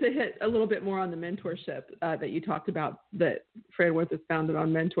 I wanted to hit a little bit more on the mentorship that you talked about, that Franworth is founded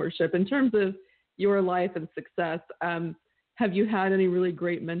on mentorship. In terms of your life and success, have you had any really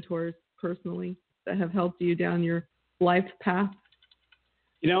great mentors personally that have helped you down your life path?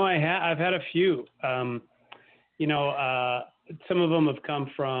 I've had a few. Some of them have come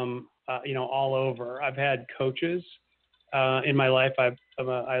from, all over. I've had coaches in my life. I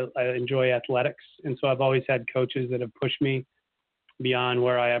enjoy athletics, and so I've always had coaches that have pushed me beyond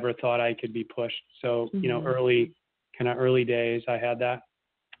where I ever thought I could be pushed. So, early days, I had that.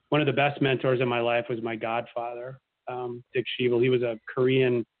 One of the best mentors in my life was my godfather, Dick Sheevel. He was a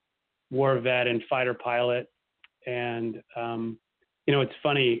Korean war vet and fighter pilot, and it's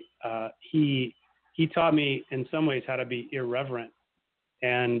funny. He taught me in some ways how to be irreverent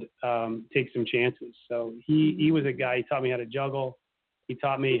and take some chances. So he was a guy. He taught me how to juggle. He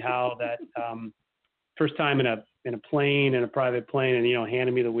taught me how that first time in a plane, in a private plane, and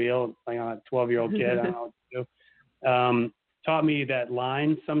handed me the wheel like I'm a 12-year-old kid. I don't know what to do. Taught me that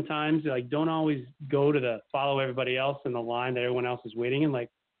line sometimes, like, don't always go to follow everybody else in the line that everyone else is waiting in. Like,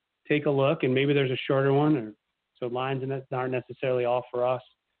 take a look, and maybe there's a shorter one, so lines aren't necessarily all for us.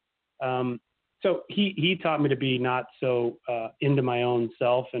 So he taught me to be not so into my own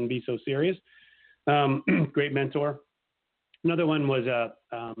self and be so serious. Great mentor. Another one was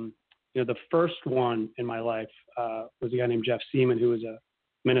the first one in my life was a guy named Jeff Seaman, who was a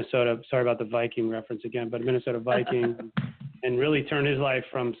Minnesota. Sorry about the Viking reference again, but Minnesota Viking, and really turned his life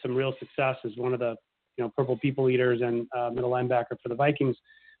from some real success as one of the purple people eaters and middle linebacker for the Vikings.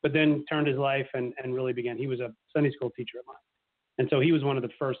 But then turned his life and really began. He was a Sunday school teacher of mine. And so he was one of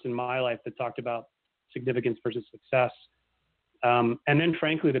the first in my life that talked about significance versus success. And then,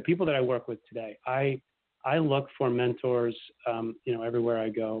 frankly, the people that I work with today, I look for mentors, everywhere I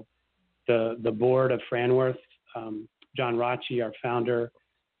go. The board of Franworth, John Rocci, our founder,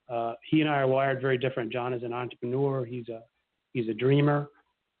 he and I are wired very different. John is an entrepreneur. He's a dreamer,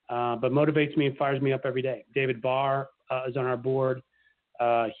 but motivates me and fires me up every day. David Barr, is on our board.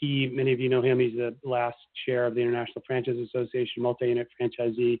 Many of you know him. He's the last chair of the International Franchise Association, multi-unit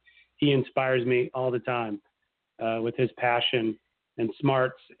franchisee. He inspires me all the time with his passion and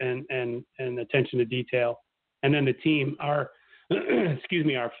smarts and attention to detail. And then the team, our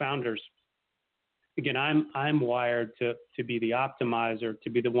founders. Again, I'm wired to be the optimizer, to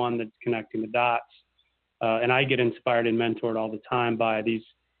be the one that's connecting the dots. And I get inspired and mentored all the time by these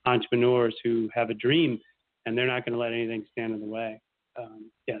entrepreneurs who have a dream, and they're not going to let anything stand in the way.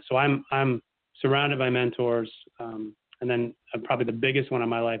 So I'm surrounded by mentors. And then probably the biggest one in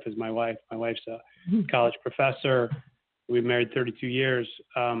my life is my wife. My wife's a college professor. We've married 32 years.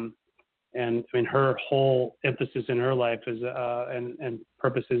 And I mean, her whole emphasis in her life is and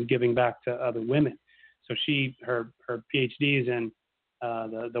purpose is giving back to other women. So her PhD is in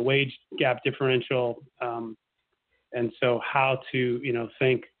the wage gap differential, and so how to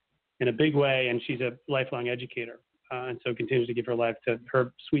think in a big way. And she's a lifelong educator, and so continues to give her life to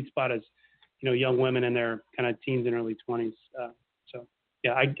her sweet spot as young women in their kind of teens and early 20s. So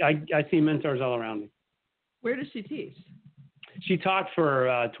yeah, I see mentors all around me. Where does she teach? She taught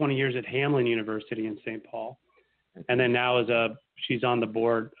for 20 years at Hamline University in St. Paul, and then now she's on the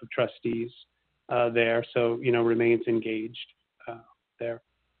board of trustees there, so remains engaged there.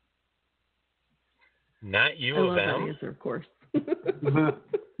 Not U of M. I love that answer, of course.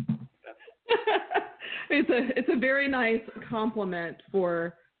 It's a very nice compliment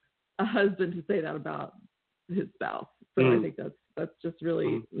for a husband to say that about his spouse. So I think that's just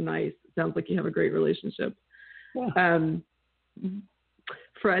really nice. It sounds like you have a great relationship. Yeah.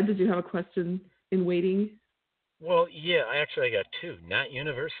 Fred, did you have a question in waiting? Well, yeah, I got two. Not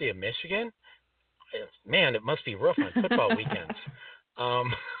University of Michigan? Man, it must be rough on football weekends.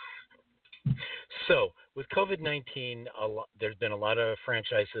 So with COVID-19, there's been a lot of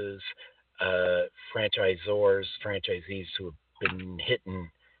franchises, franchisors, franchisees who have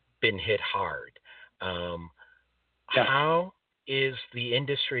been hit hard. How is the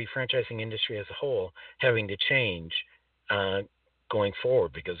franchising industry as a whole, having to change going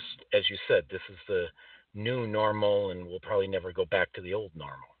forward? Because, as you said, this is the new normal, and we'll probably never go back to the old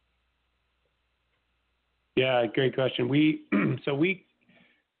normal. Yeah, great question.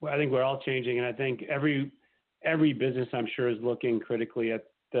 I think we're all changing, and I think every business, I'm sure, is looking critically at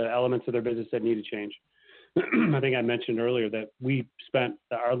the elements of their business that need to change. I think I mentioned earlier that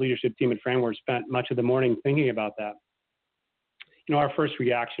our leadership team at Framework spent much of the morning thinking about that. Our first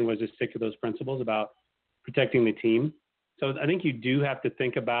reaction was to stick to those principles about protecting the team. So I think you do have to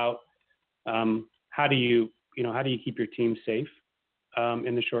think about how do you keep your team safe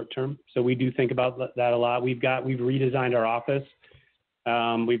in the short term. So we do think about that a lot. We've redesigned our office.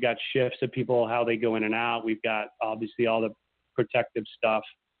 We've got shifts of people, how they go in and out. We've got obviously all the protective stuff.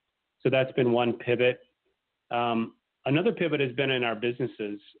 So that's been one pivot. Another pivot has been in our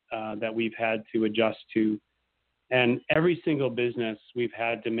businesses that we've had to adjust to. And every single business, we've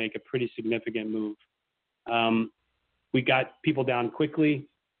had to make a pretty significant move. We got people down quickly.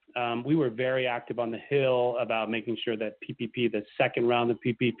 We were very active on the Hill about making sure that PPP, the second round of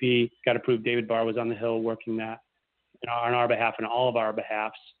PPP, got approved. David Barr was on the Hill working that on our behalf and all of our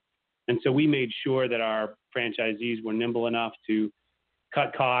behalfs. And so we made sure that our franchisees were nimble enough to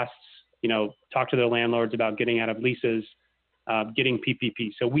cut costs, talk to their landlords about getting out of leases, getting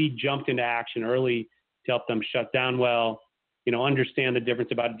PPP. So we jumped into action early to help them shut down well, understand the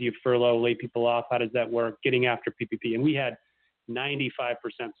difference about do you furlough, lay people off, how does that work, getting after PPP. And we had 95%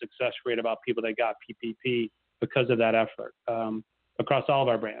 success rate about people that got PPP because of that effort across all of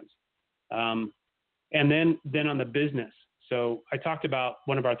our brands. And then on the business. So I talked about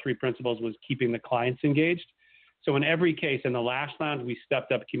one of our three principles was keeping the clients engaged. So in every case, in the lash lounge, we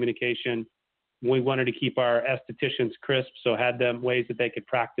stepped up communication. We wanted to keep our estheticians crisp, so had them ways that they could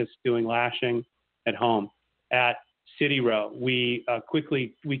practice doing lashing at home. At City Row, we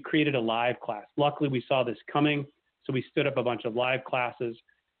created a live class. Luckily, we saw this coming, so we stood up a bunch of live classes,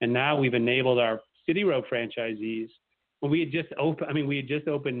 and now we've enabled our City Row franchisees. When we had just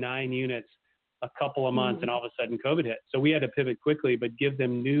opened 9 units a couple of months, and all of a sudden COVID hit. So we had to pivot quickly, but give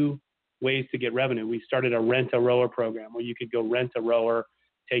them new ways to get revenue. We started a rent-a-rower program where you could go rent a rower,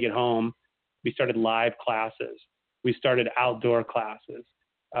 take it home. We started live classes. We started outdoor classes.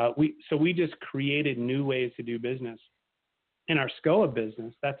 We just created new ways to do business. In our SCOA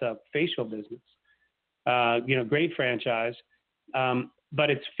business, that's a facial business. Great franchise,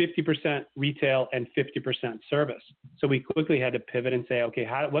 but it's 50% retail and 50% service. So we quickly had to pivot and say, okay,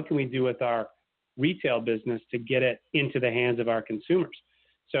 what can we do with our retail business to get it into the hands of our consumers?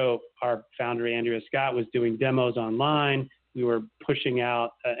 So our founder, Andrea Scott, was doing demos online, we were pushing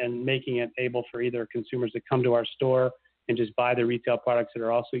out and making it able for either consumers to come to our store and just buy the retail products that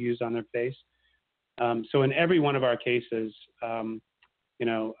are also used on their face. So in every one of our cases,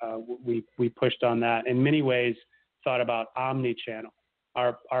 we pushed on that. In many ways, thought about omni-channel.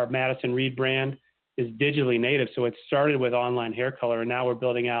 Our Madison Reed brand is digitally native, so it started with online hair color, and now we're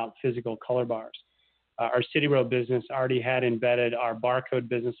building out physical color bars. Our City Row business already had embedded, our barcode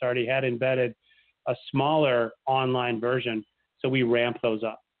business already had embedded a smaller online version, so we ramped those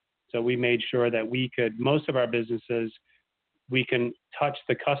up. So we made sure that most of our businesses, we can touch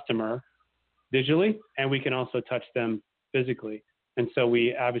the customer digitally, and we can also touch them physically. And so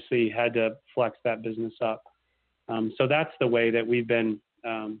we obviously had to flex that business up. So that's the way that we've been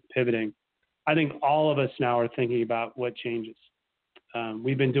pivoting. I think all of us now are thinking about what changes.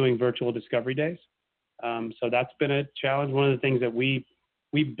 We've been doing virtual discovery days. So that's been a challenge. One of the things that we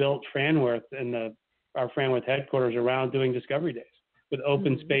built Franworth and our Franworth headquarters around doing discovery days with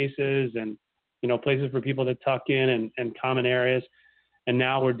open spaces and, places for people to tuck in and common areas. And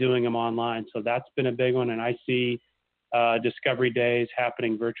now we're doing them online. So that's been a big one. And I see discovery days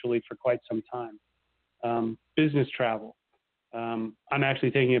happening virtually for quite some time. Business travel. I'm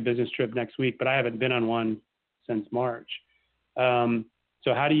actually taking a business trip next week, but I haven't been on one since March.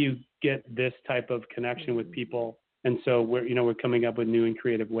 So how do you get this type of connection with people? And so we're coming up with new and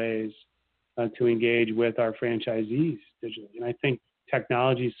creative ways to engage with our franchisees digitally. And I think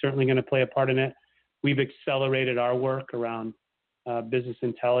technology is certainly going to play a part in it. We've accelerated our work around business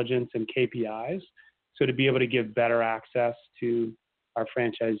intelligence and KPIs. So to be able to give better access to our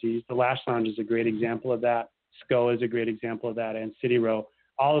franchisees. The Lash Lounge is a great example of that. SCO is a great example of that, and City Row.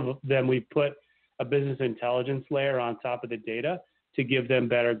 All of them, we put a business intelligence layer on top of the data to give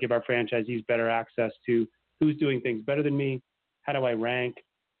our franchisees better access to who's doing things better than me, how do I rank,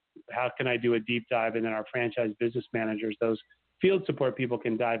 how can I do a deep dive, and then our franchise business managers, those field support people,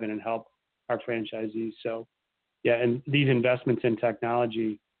 can dive in and help our franchisees. So, yeah, and these investments in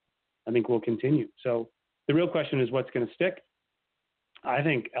technology, I think, will continue. So the real question is what's going to stick? I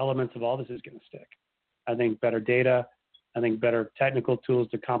think elements of all this is going to stick. I think better data. I think better technical tools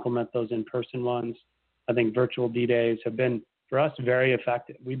to complement those in-person ones. I think virtual D-Days have been, for us, very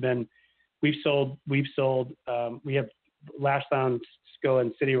effective. We have Lash Lounge, SCO,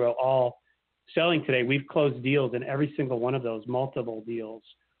 and City Row all selling today. We've closed deals in every single one of those, multiple deals,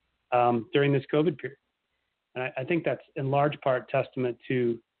 during this COVID period. And I think that's in large part testament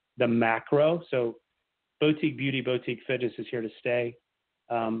to the macro. So boutique beauty, boutique fitness is here to stay.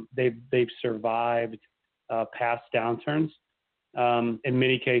 They've survived past downturns. In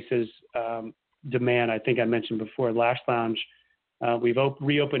many cases, demand, I think I mentioned before, Lash Lounge, we've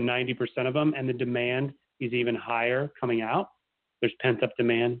reopened 90% of them, and the demand is even higher coming out. There's pent-up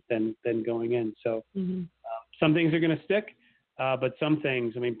demand than going in. So some things are going to stick, but some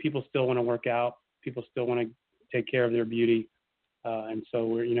things, people still want to work out. People still want to take care of their beauty. And so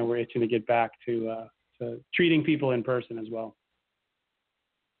we're itching to get back to treating people in person as well.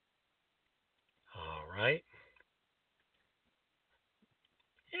 Right.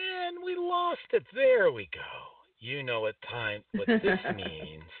 And we lost it. There we go. You know what this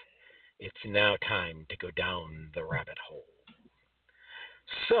means. It's now time to go down the rabbit hole.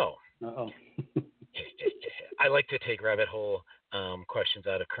 So, I like to take rabbit hole questions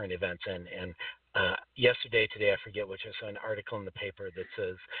out of current events. And today, I forget which, I saw an article in the paper that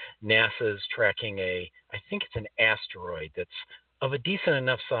says NASA's tracking I think it's an asteroid that's of a decent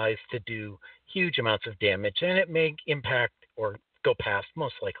enough size to do huge amounts of damage, and it may impact or go past,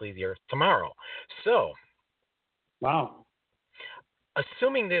 most likely, the Earth tomorrow. So, wow.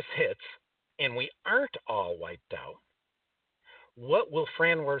 Assuming this hits and we aren't all wiped out, what will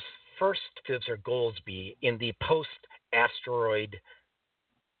Franworth's first objectives or goals be in the post-asteroid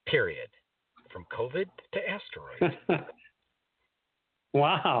period, from COVID to asteroids?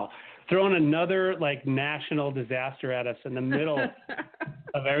 Wow. Throwing another national disaster at us in the middle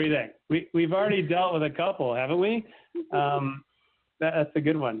of everything. We've already dealt with a couple, haven't we? That's a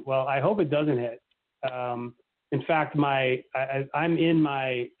good one. Well, I hope it doesn't hit. In fact, I'm in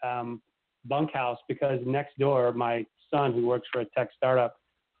my bunkhouse because next door, my son, who works for a tech startup,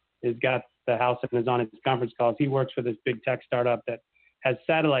 has got the house and is on his conference calls. He works for this big tech startup that has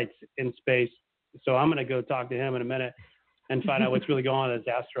satellites in space. So I'm going to go talk to him in a minute and find out what's really going on with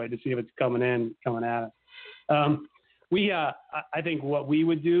this asteroid to see if it's coming at us. I think what we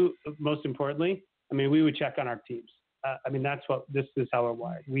would do, most importantly, we would check on our teams. This is how we're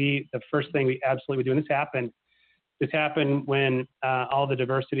wired. The first thing we absolutely would do, and this happened when all the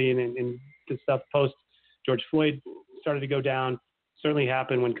diversity and the stuff post George Floyd started to go down, certainly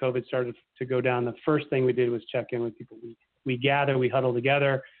happened when COVID started to go down. The first thing we did was check in with people we gather, we huddle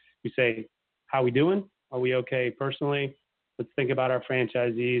together, we say, how we doing? Are we okay personally? Let's think about our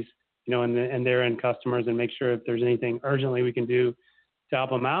franchisees, and their end customers, and make sure if there's anything urgently we can do to help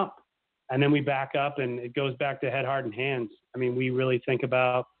them out. And then we back up, and it goes back to head, heart, and hands. I mean, we really think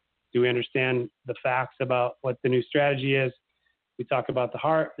about, do we understand the facts about what the new strategy is? We talk about the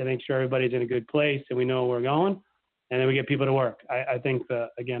heart to make sure everybody's in a good place and we know where we're going. And then we get people to work. I think,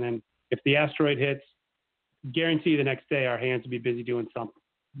 and if the asteroid hits, guarantee the next day our hands will be busy doing something,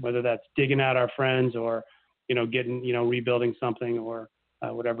 whether that's digging out our friends or, getting, rebuilding something or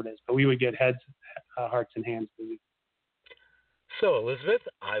whatever it is. But we would get heads, hearts, and hands busy. So, Elizabeth,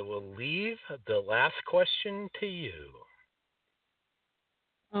 I will leave the last question to you.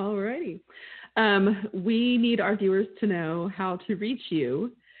 All righty. We need our viewers to know how to reach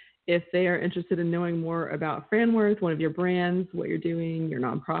you if they are interested in knowing more about Franworth, one of your brands, what you're doing, your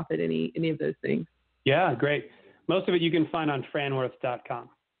nonprofit, any of those things. Yeah, great. Most of it you can find on franworth.com.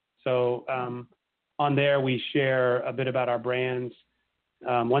 So on there, we share a bit about our brands.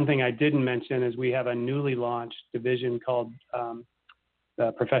 One thing I didn't mention is we have a newly launched division called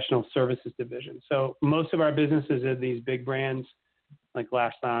the Professional Services Division. So most of our businesses are these big brands like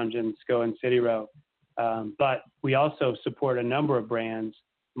Lash Lounge and SCO and City Row. But we also support a number of brands,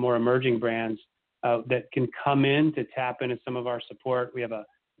 more emerging brands, that can come in to tap into some of our support. We have a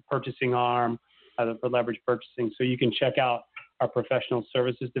purchasing arm for leverage purchasing. So you can check out our Professional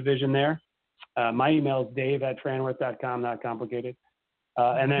Services Division there. My email is dave@franworth.com, not complicated.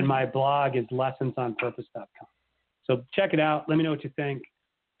 And then my blog is lessonsonpurpose.com. So check it out. Let me know what you think,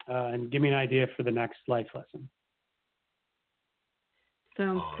 and give me an idea for the next life lesson.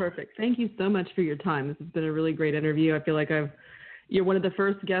 Sounds perfect. Thank you so much for your time. This has been a really great interview. I feel like you're one of the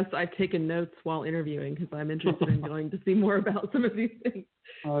first guests I've taken notes while interviewing because I'm interested in going to see more about some of these things.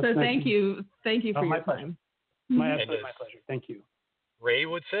 So thank you. Thank you for your time. My pleasure. Thank you. Ray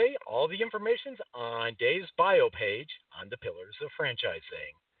would say all the information's on Dave's bio page on the Pillars of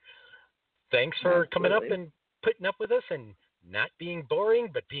Franchising. Thanks for coming up and putting up with us and not being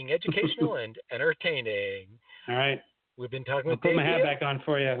boring, but being educational and entertaining. All right. We've been talking with Dave. Put my hat back on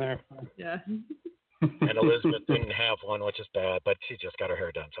for you there. Yeah. And Elizabeth didn't have one, which is bad, but she just got her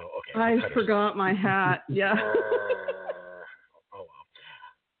hair done. So, okay. I forgot my hat. Yeah. Oh, well.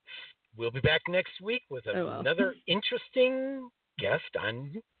 We'll be back next week with another interesting guest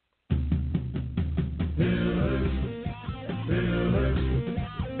on Pillars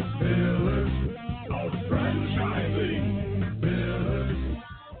of Franchising.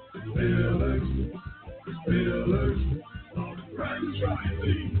 Pillars of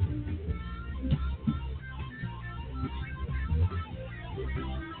Franchising.